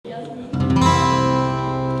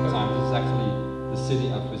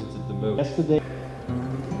yesterday.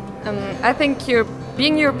 I think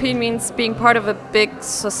being European means being part of a big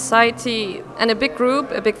society and a big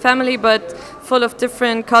group, a big family, but full of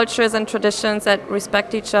different cultures and traditions that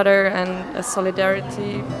respect each other and a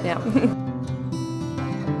solidarity. Yeah.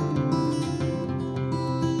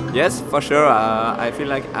 Yes, for sure. I feel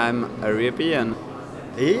like I'm a European.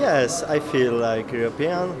 Yes, I feel like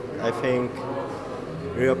European. I think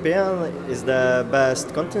European is the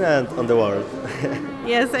best continent on the world.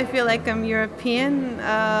 Yes, I feel like I'm European.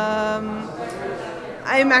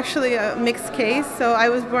 I'm actually a mixed case, so I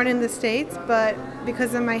was born in the States, but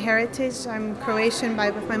because of my heritage, I'm Croatian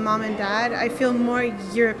with my mom and dad. I feel more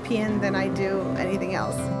European than I do anything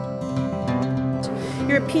else.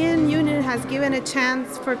 European Union has given a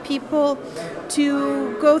chance for people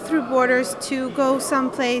to go through borders, to go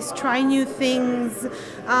someplace, try new things.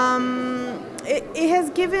 It has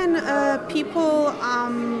given people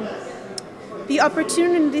the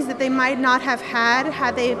opportunities that they might not have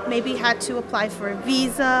had they maybe had to apply for a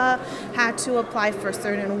visa, had to apply for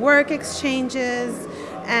certain work exchanges,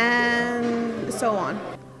 and so on.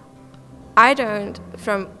 I don't,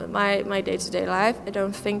 from my day-to-day life, I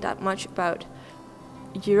don't think that much about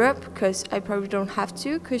Europe, because I probably don't have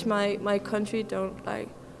to, because my country don't, like,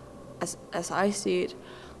 as I see it,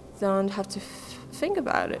 don't have to think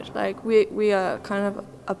about it. Like, we are kind of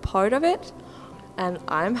a part of it, and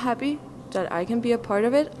I'm happy that I can be a part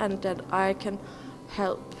of it and that I can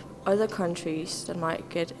help other countries that might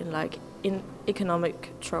get in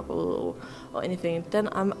economic trouble or anything. Then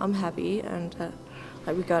I'm happy, and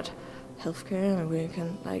like, we got healthcare and we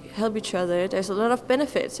can help each other. There's a lot of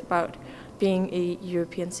benefits about being a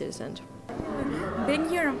European citizen. Being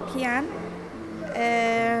European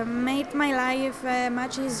made my life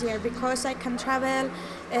much easier, because I can travel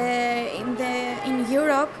in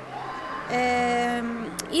Europe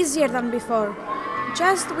easier than before,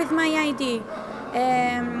 just with my ID.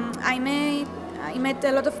 I met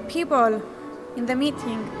a lot of people in the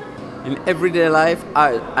meeting. In everyday life,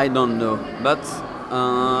 I don't know, but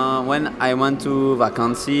when I went to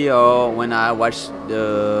vacancy or when I watch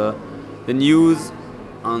the news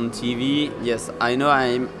on TV, yes, I know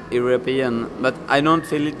I'm European, but I don't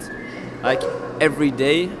feel it like every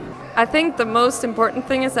day. I think the most important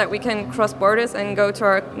thing is that we can cross borders and go to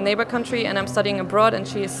our neighbor country, and I'm studying abroad and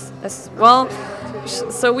she is as well.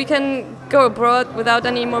 So we can go abroad without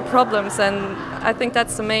any more problems, and I think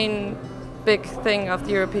that's the main big thing of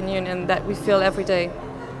the European Union that we feel every day.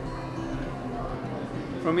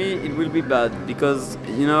 For me, it will be bad because,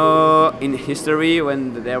 you know, in history,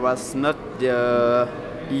 when there was not the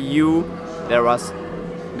EU, there was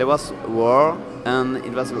war, and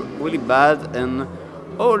it was really bad, and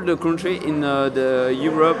all the country in the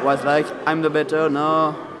Europe was like, I'm the better,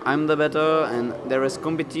 no, I'm the better, and there is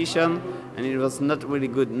competition, and it was not really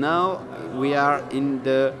good. Now we are in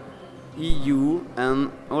the EU,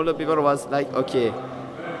 and all the people was like, okay,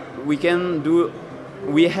 we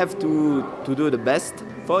have to do the best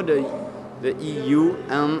for the EU,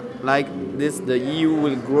 and like this, the EU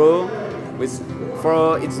will grow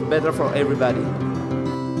it's better for everybody.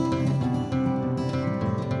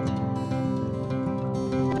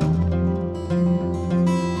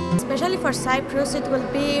 Especially for Cyprus, it will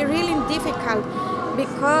be really difficult,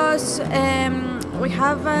 because we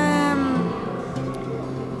have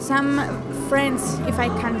some friends, if I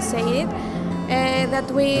can say it,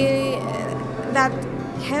 that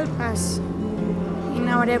help us in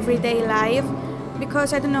our everyday life.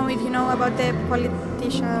 Because I don't know if you know about the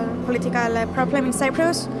political problem in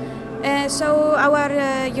Cyprus. So our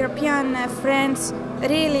European friends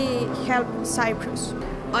really help Cyprus.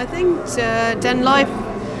 I think then life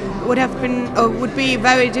would be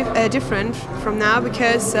very different from now,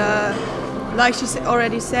 because like she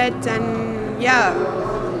already said, then yeah,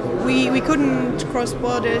 we couldn't cross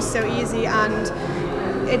borders so easy, and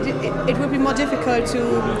it would be more difficult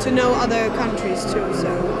to know other countries too. So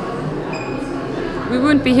we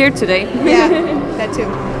wouldn't be here today. Yeah, that too.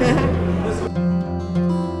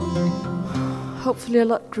 Hopefully a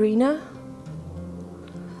lot greener,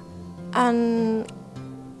 and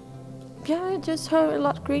yeah, just a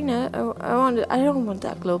lot greener. I don't want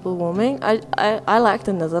that global warming. I like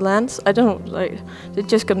the Netherlands. I don't like. They're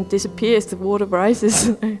just gonna disappear as the water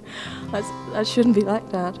rises. That shouldn't be like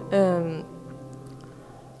that.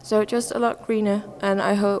 So just a lot greener, and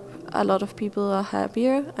I hope a lot of people are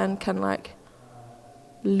happier and can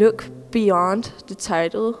look beyond the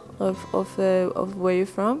title of where you're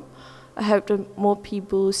from. I hope that more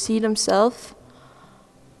people see themselves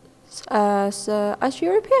as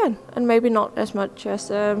European, and maybe not as much as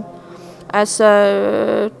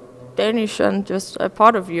Danish and just a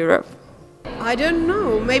part of Europe. I don't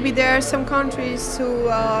know. Maybe there are some countries who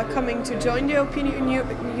are coming to join the European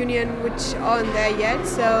Union which aren't there yet.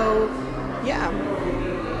 So, yeah,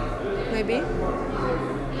 maybe.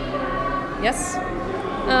 Yes.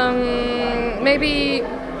 Maybe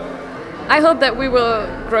I hope that we will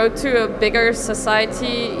grow to a bigger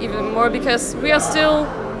society even more, because we are still,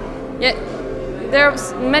 there are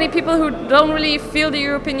many people who don't really feel the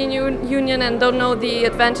European Union and don't know the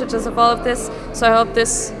advantages of all of this. So I hope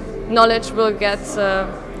this knowledge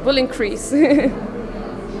will increase.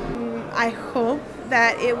 I hope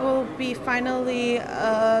that it will be finally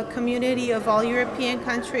a community of all European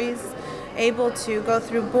countries able to go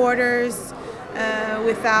through borders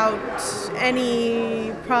without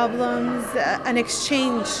any problems, an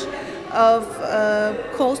exchange of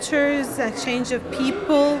cultures, an exchange of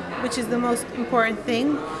people, which is the most important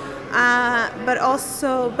thing. But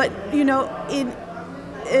you know,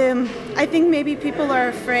 I think maybe people are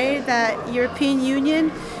afraid that European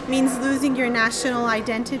Union means losing your national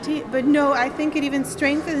identity, but no, I think it even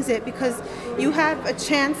strengthens it, because you have a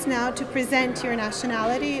chance now to present your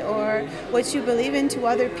nationality or what you believe in to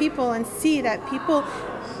other people and see that people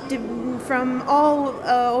from all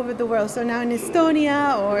over the world. So now in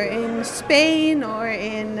Estonia or in Spain or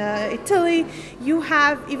in Italy, you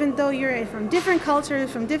have, even though you're from different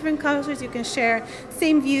cultures, you can share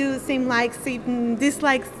same views, same likes, same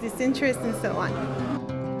dislikes, disinterests, and so on.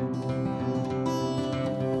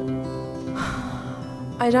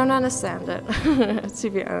 I don't understand it, to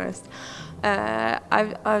be honest.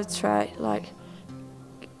 I've tried like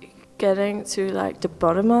getting to like the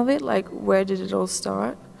bottom of it, like where did it all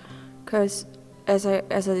start? Because as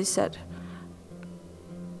I said,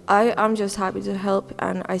 I'm just happy to help,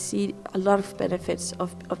 and I see a lot of benefits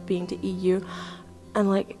of being the EU, and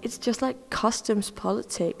like it's just like customs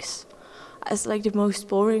politics. It's like the most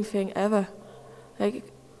boring thing ever. Like,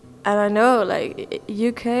 and I know like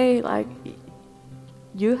UK, like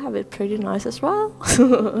you have it pretty nice as well.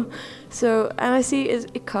 So, and I see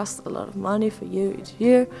it costs a lot of money for you each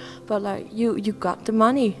year, but like you got the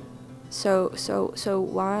money, so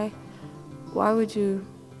why would you?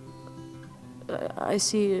 I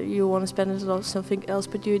see you want to spend it on something else,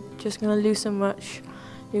 but you're just gonna lose so much.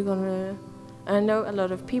 You're gonna. I know a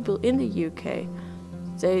lot of people in the UK.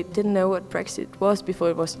 They didn't know what Brexit was before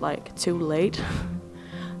it was like too late.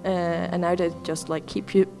 And now they just like keep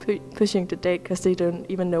pushing the date because they don't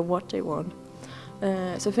even know what they want.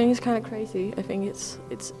 So I think it's kind of crazy. I think it's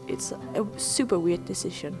a super weird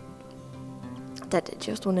decision that they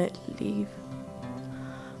just want to leave.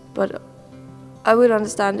 But I would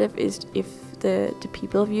understand if the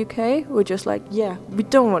people of UK were just like, yeah, we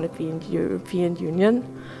don't want to be in the European Union,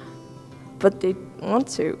 but they want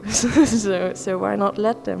to. so why not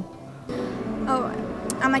let them? Oh,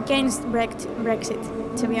 I'm against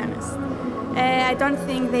Brexit, to be honest. I don't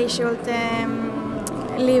think they should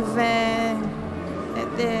leave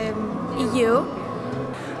the EU.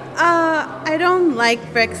 I don't like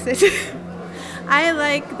Brexit. I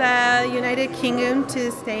like the United Kingdom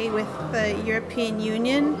to stay with the European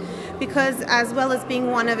Union because, as well as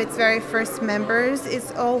being one of its very first members,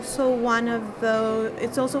 it's also one of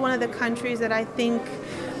the countries that I think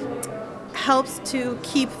helps to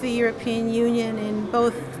keep the European Union in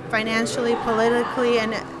both financially, politically,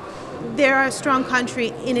 and they're a strong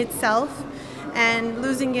country in itself, and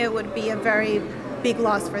losing it would be a very big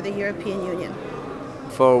loss for the European Union.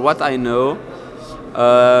 For what I know,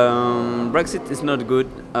 Brexit is not good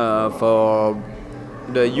for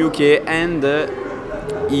the UK and the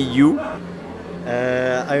EU.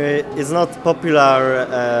 It's not popular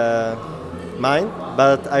mind,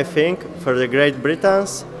 but I think for the Great Britain,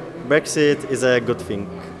 Brexit is a good thing.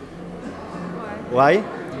 Why?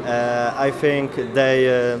 I think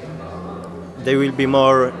they will be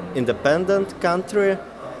more independent country.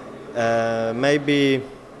 Maybe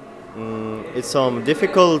it's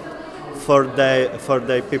difficult for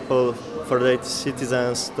the people, for the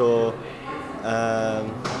citizens to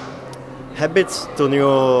habits to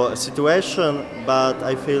new situation, but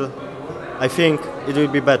I think it will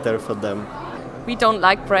be better for them. We don't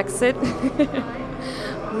like Brexit.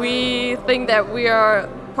 We think that we are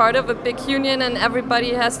part of a big union and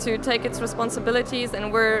everybody has to take its responsibilities,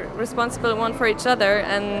 and we're responsible one for each other,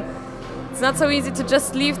 and it's not so easy to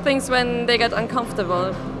just leave things when they get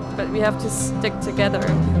uncomfortable, but we have to stick together.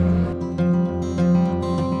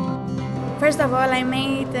 First of all, I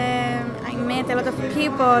met a lot of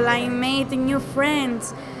people, I made new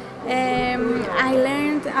friends. I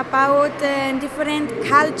learned about different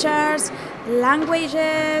cultures,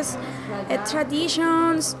 languages,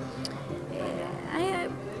 traditions.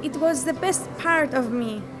 It was the best part of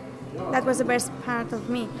me. that was the best part of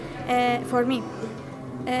me, for me.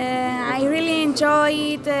 I really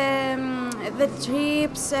enjoyed the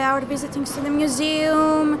trips, our visitings to the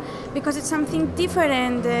museum, because it's something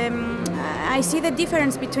different. I see the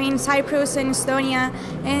difference between Cyprus and Estonia,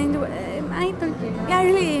 and I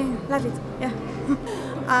really love it. Yeah.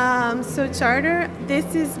 So Charter,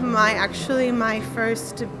 this is actually my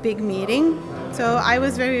first big meeting. So I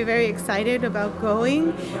was very, very excited about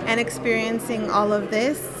going and experiencing all of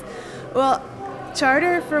this. Well,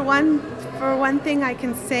 Charter, for one thing, I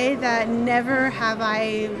can say that never have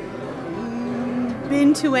I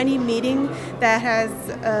been to any meeting that has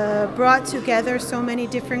brought together so many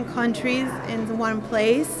different countries in one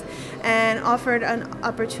place and offered an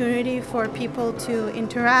opportunity for people to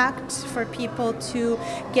interact, for people to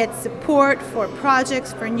get support for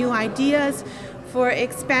projects, for new ideas, for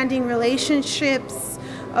expanding relationships,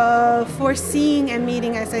 for seeing and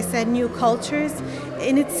meeting, as I said, new cultures.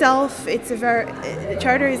 In itself,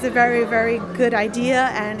 Charter is a very, very good idea,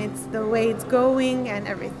 and it's the way it's going and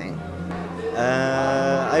everything.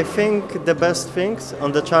 I think the best things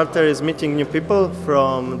on the Charter is meeting new people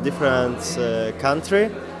from different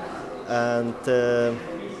countries, and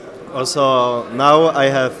also now I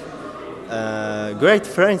have great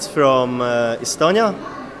friends from Estonia.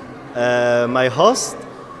 My host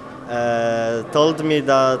told me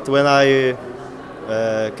that when I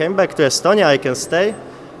came back to Estonia, I can stay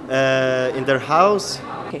in their house.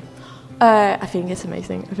 Okay. I think it's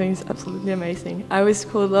amazing. I think it's absolutely amazing. I was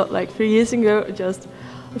called up like 3 years ago just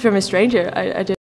from a stranger. I just